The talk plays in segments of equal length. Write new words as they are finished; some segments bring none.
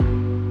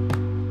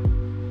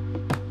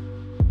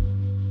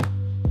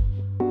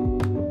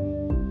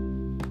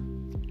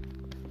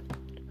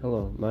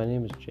My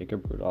name is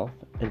Jacob Rudolph,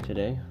 and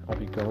today I'll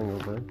be going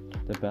over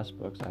the best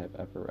books I have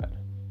ever read.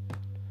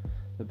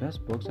 The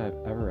best books I have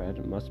ever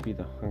read must be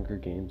the Hunger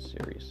Games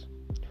series.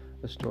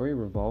 The story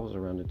revolves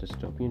around a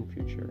dystopian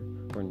future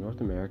where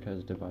North America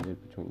is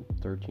divided between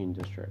 13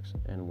 districts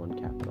and one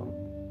capital.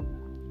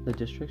 The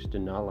districts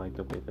did not like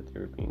the way that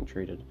they were being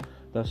treated,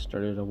 thus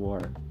started a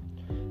war.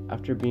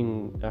 After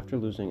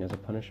losing as a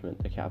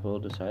punishment, the capital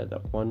decided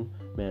that one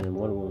man and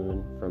one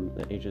woman from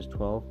the ages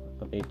 12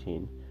 of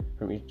 18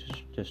 from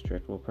each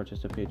district will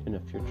participate in a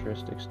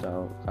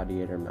futuristic-style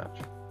gladiator match,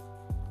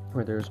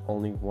 where there is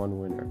only one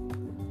winner.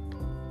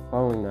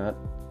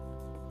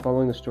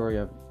 Following the story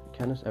of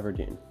Katniss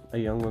Everdeen, a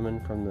young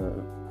woman from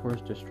the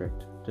poorest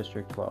district,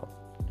 District 12,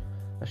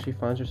 as she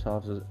finds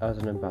herself as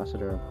an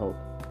ambassador of hope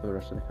for the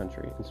rest of the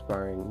country,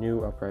 inspiring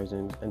new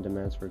uprisings and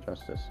demands for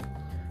justice.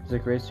 It's a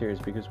great series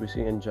because we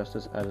see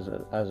injustice as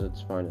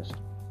its finest.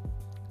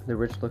 The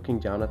rich looking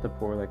down at the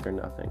poor like they're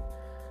nothing,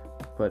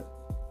 but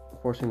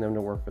forcing them to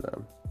work for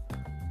them.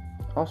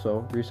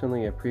 Also,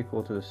 recently a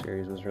prequel to the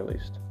series was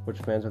released, which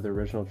fans of the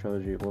original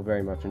trilogy will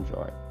very much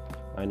enjoy.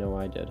 I know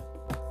I did.